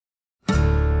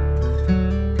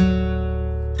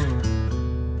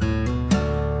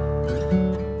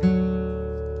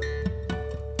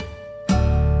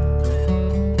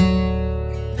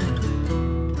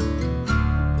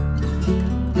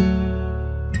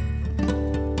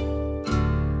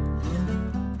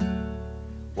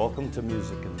Welcome to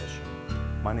Music and Mission.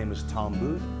 My name is Tom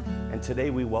Booth, and today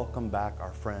we welcome back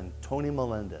our friend Tony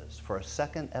Melendez for a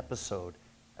second episode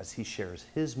as he shares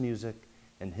his music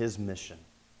and his mission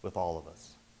with all of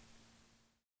us.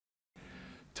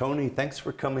 Tony, thanks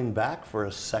for coming back for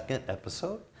a second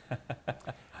episode.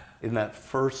 In that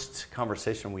first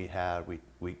conversation we had,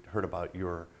 we heard about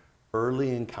your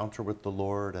early encounter with the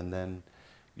Lord and then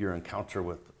your encounter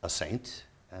with a saint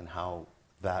and how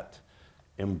that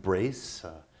embrace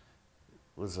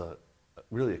was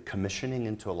really a commissioning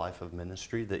into a life of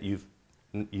ministry that you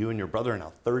and your brother are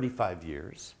now 35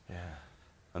 years. Yeah.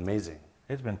 Amazing.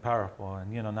 It's been powerful.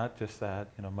 And, not just that,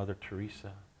 Mother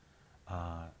Teresa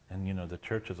and, the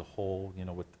church as a whole,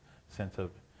 with sense of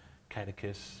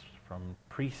catechists from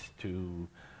priests to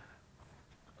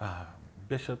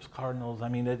bishops, cardinals. I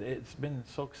mean, it's been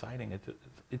so exciting.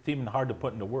 It's even hard to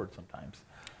put into words sometimes.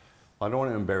 Well, I don't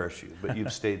want to embarrass you, but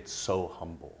you've stayed so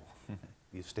humble.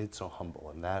 You've stayed so humble,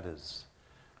 and that is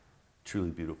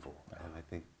truly beautiful. And I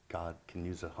think God can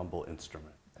use a humble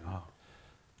instrument. Oh,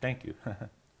 thank you.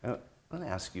 I'm going to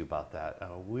ask you about that.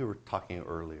 We were talking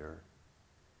earlier,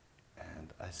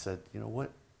 and I said,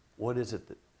 what is it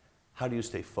that, how do you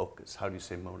stay focused? How do you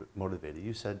stay motivated?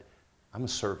 You said, I'm a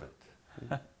servant.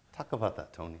 Talk about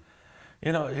that, Tony.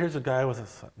 Here's a guy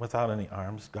without any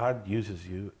arms. God uses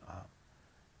you,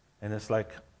 and it's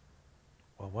like,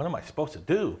 well, what am I supposed to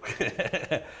do?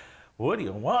 What do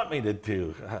you want me to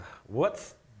do?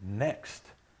 What's next?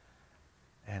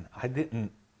 And I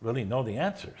didn't really know the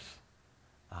answers.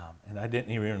 And I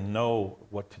didn't even know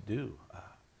what to do.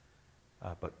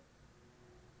 But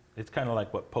it's kind of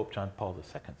like what Pope John Paul II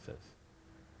says.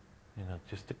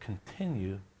 Just to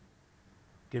continue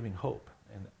giving hope.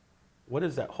 And what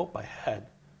is that hope I had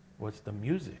was the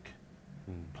music.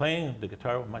 Playing the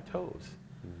guitar with my toes.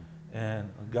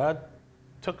 And God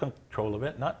took control of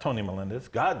it, not Tony Melendez,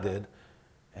 God did,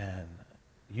 and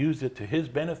used it to his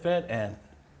benefit, and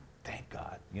thank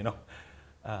God,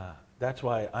 That's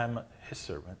why I'm his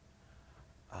servant.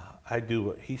 I do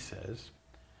what he says,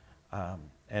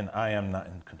 and I am not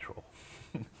in control.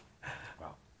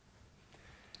 Wow.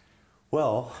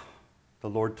 Well, the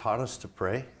Lord taught us to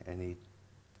pray, and he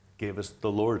gave us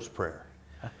the Lord's Prayer.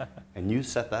 And you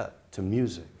set that to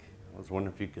music. I was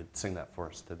wondering if you could sing that for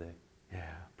us today. Yeah,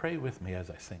 pray with me as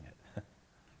I sing it.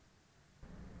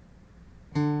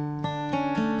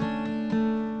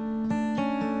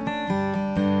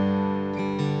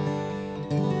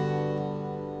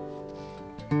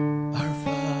 Our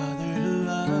Father who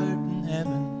art in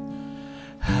heaven,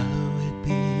 hallowed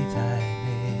be thy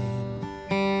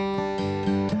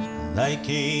name. Thy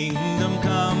kingdom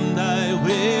come, thy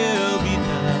will be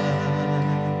done,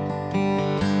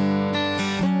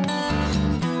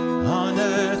 on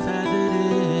earth as it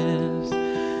is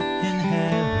in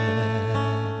heaven.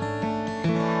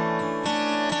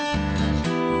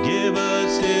 Give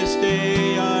us this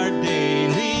day our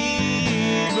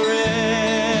daily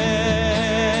bread.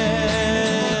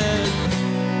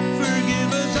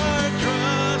 Forgive us our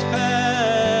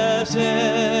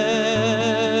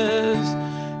trespasses,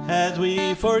 as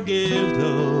we forgive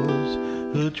those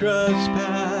who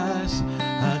trespass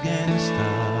against us.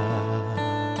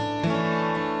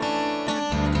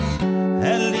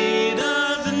 And lead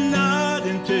us not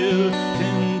into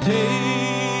temptation,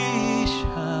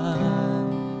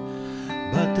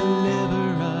 but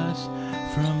deliver us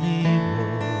from evil.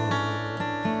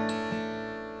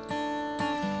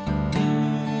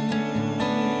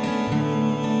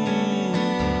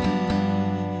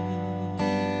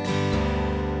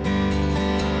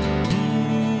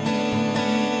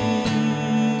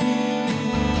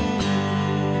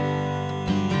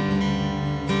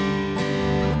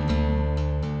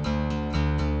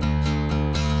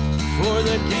 For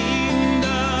the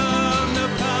kingdom, the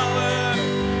power,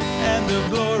 and the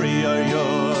glory are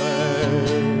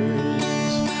yours,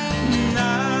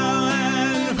 now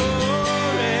and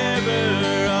forever.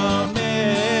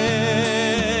 Amen.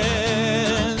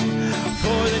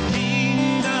 For the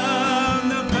kingdom,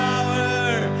 the power,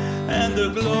 and the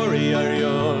glory are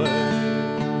yours,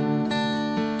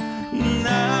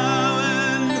 now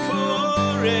and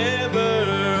forever.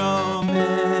 Amen.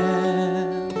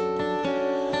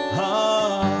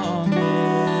 Amen.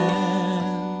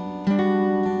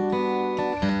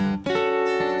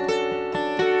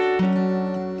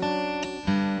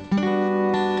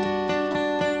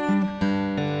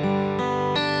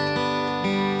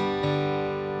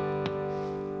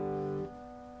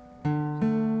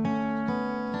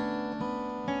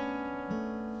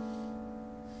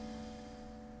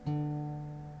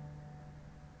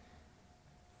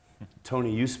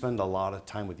 Tony, you spend a lot of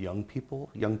time with young people.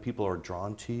 Young people are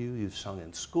drawn to you. You've sung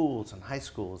in schools and high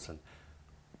schools, and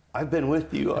I've been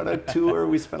with you on a tour.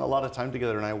 We spent a lot of time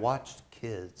together, and I watched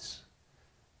kids.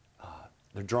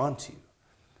 They're drawn to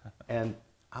you. And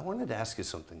I wanted to ask you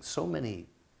something. So many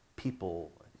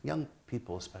people, young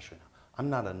people especially now, I'm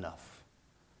not enough.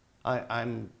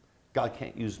 God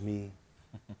can't use me.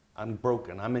 I'm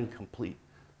broken. I'm incomplete.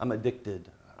 I'm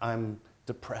addicted. I'm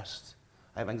depressed.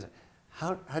 I have anxiety.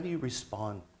 How do you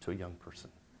respond to a young person?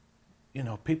 You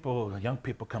know, young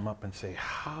people come up and say,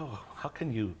 how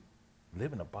can you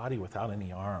live in a body without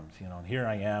any arms? You know, and here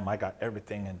I am, I got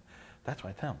everything, and that's why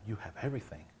I tell them, you have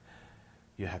everything.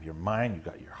 You have your mind, you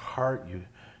got your heart,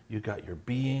 you got your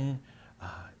being.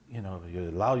 You know, you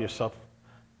allow yourself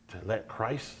to let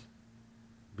Christ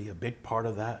be a big part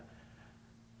of that.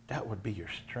 That would be your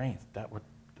strength. That would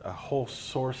a whole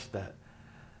source that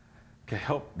can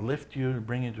help lift you and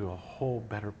bring you to a whole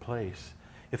better place.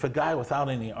 If a guy without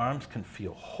any arms can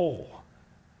feel whole,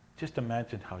 just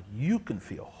imagine how you can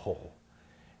feel whole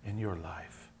in your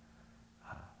life.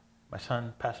 My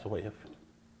son passed away.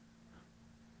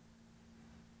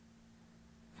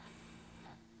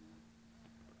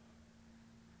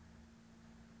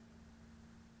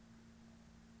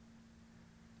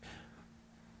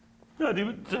 Not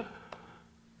even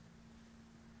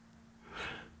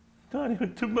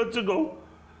 2 months ago.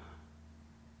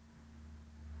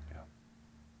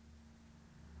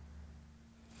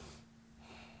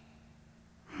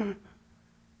 Yeah.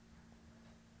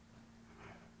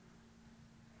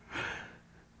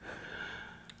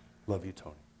 Love you,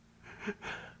 Tony.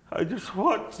 I just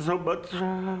want so much.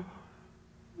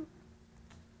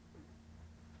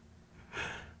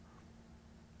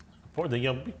 For the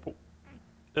young people.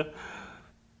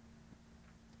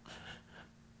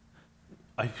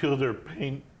 I feel their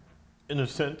pain in a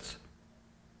sense.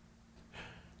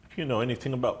 If you know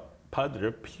anything about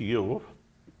Padre Pio,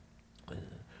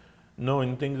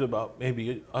 knowing things about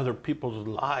maybe other people's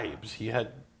lives, he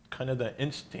had kind of that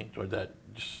instinct or that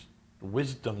just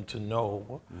wisdom to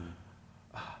know.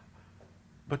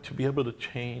 But to be able to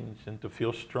change and to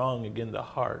feel strong again, the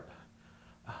heart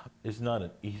is not an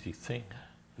easy thing.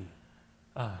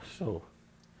 So,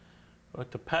 with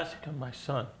the passing of my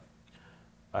son,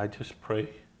 I just pray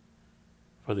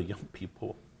for the young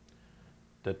people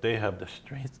that they have the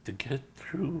strength to get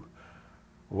through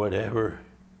whatever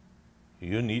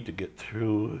you need to get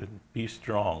through and be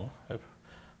strong.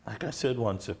 Like I said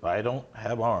once, if I don't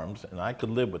have arms and I could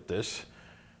live with this,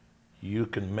 you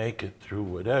can make it through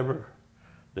whatever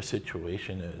the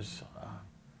situation is.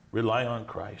 Rely on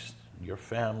Christ, your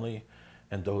family,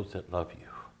 and those that love you.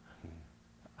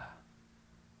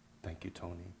 Thank you,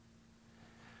 Tony.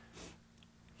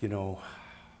 You know,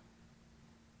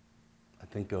 I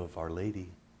think of Our Lady,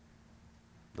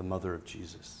 the mother of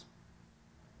Jesus,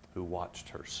 who watched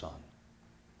her son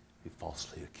be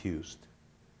falsely accused,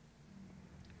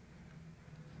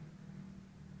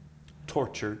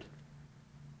 tortured,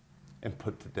 and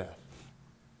put to death.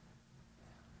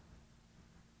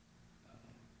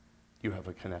 You have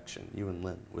a connection, you and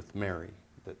Lynn, with Mary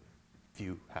that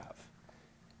few have.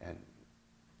 And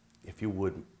if you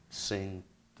would sing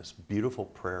this beautiful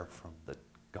prayer from the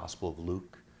Gospel of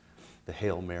Luke, the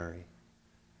Hail Mary,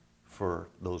 for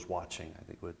those watching, I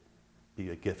think would be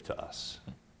a gift to us.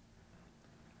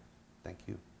 Thank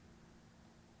you.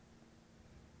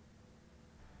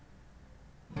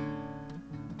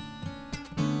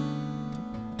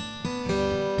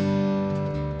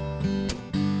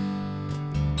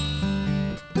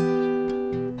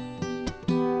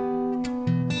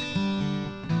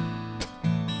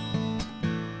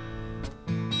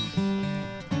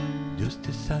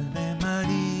 Salve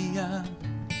María,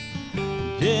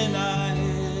 llena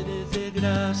eres de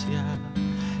gracia,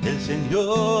 el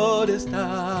Señor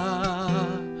está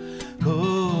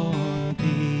contigo.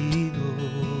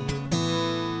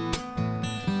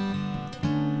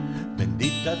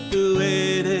 Bendita tú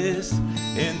eres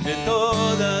entre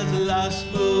todas las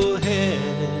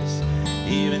mujeres,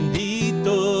 y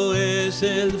bendito es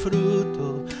el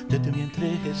fruto de tu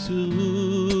vientre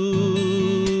Jesús.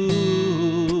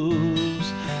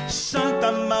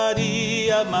 Santa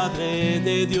María, Madre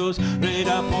de Dios,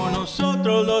 ruega por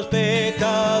nosotros los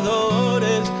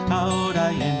pecadores,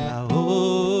 ahora y en la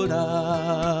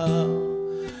hora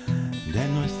de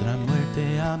nuestra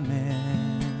muerte. Amén.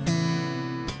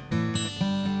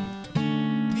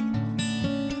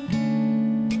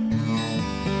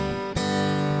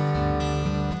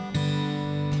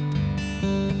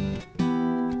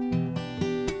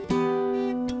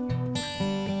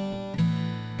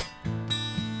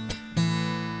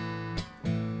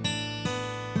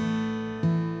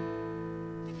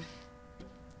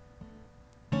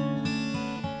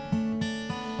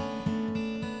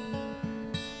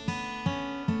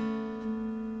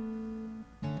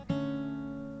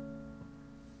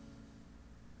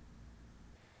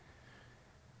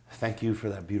 Thank you for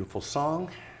that beautiful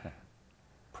song.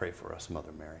 Pray for us,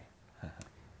 Mother Mary.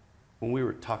 When we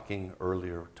were talking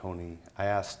earlier, Tony, I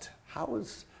asked, how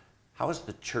has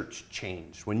the church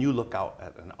changed when you look out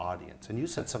at an audience? And you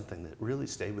said something that really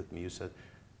stayed with me. You said,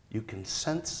 you can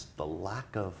sense the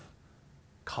lack of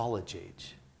college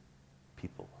age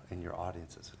people in your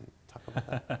audiences. Can you talk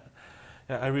about that?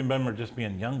 Yeah, I remember just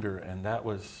being younger, and that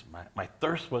was, my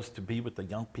thirst was to be with the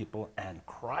young people and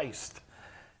Christ.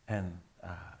 And,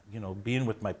 you know, being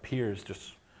with my peers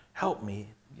just helped me,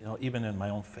 you know, even in my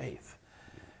own faith.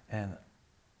 And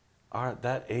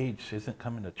that age isn't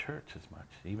coming to church as much.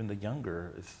 Even the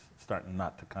younger is starting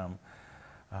not to come,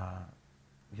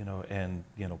 you know, and,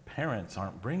 you know, parents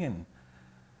aren't bringing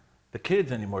the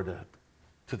kids anymore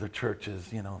to the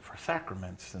churches, you know, for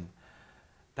sacraments. And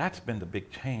that's been the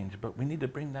big change, but we need to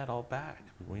bring that all back.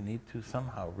 We need to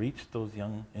somehow reach those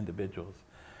young individuals,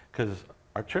 because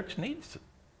our church needs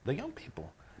the young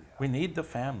people. Yeah. We need the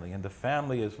family, and the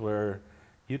family is where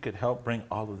you could help bring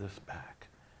all of this back.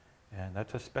 And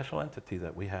that's a special entity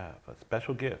that we have, a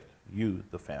special gift, you,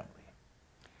 the family.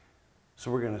 So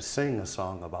we're going to sing a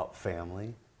song about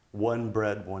family, one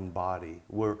bread, one body,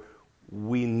 where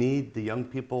we need the young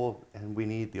people and we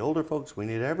need the older folks, we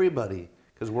need everybody,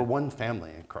 because we're one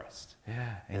family in Christ.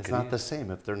 Yeah. It's not the same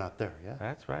if they're not there, yeah?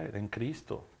 That's right, en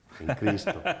Cristo. En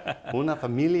Cristo. Una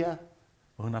familia.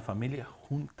 Una familia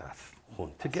juntas.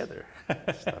 Together.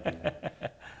 Está bien.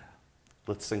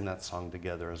 Let's sing that song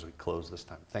together as we close this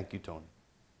time. Thank you, Tony.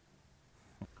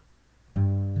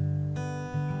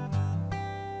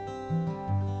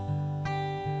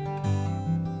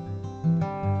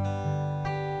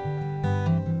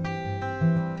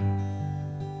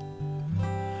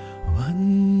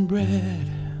 One bread,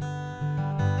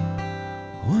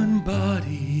 one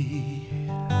body,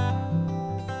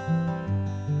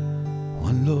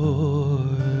 one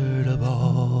Lord of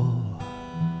all.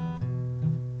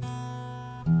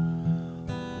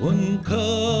 One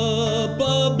cup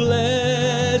of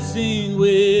blessing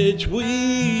which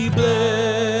we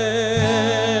bless,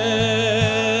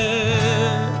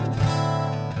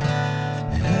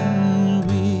 and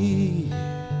we,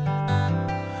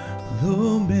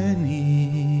 though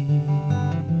many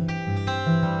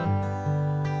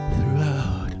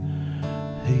throughout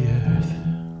the earth,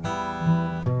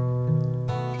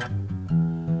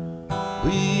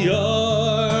 we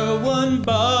are one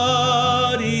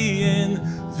body in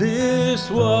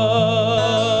this one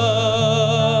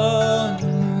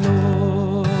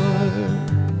Lord.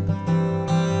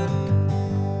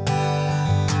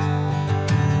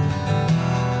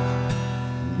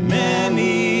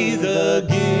 Many the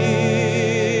gifts,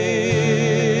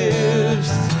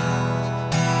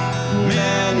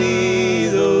 many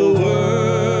the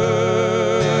works,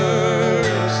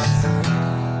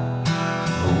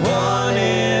 one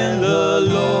in the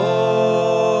Lord.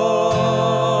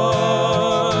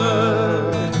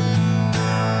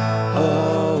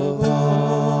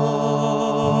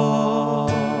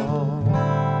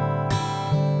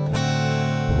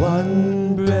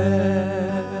 One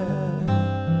bread,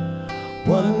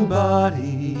 one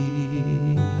body,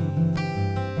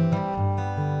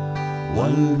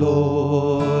 one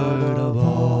Lord of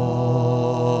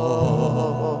all.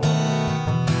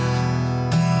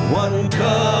 One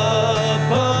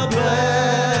cup of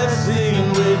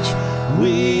blessing which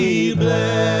we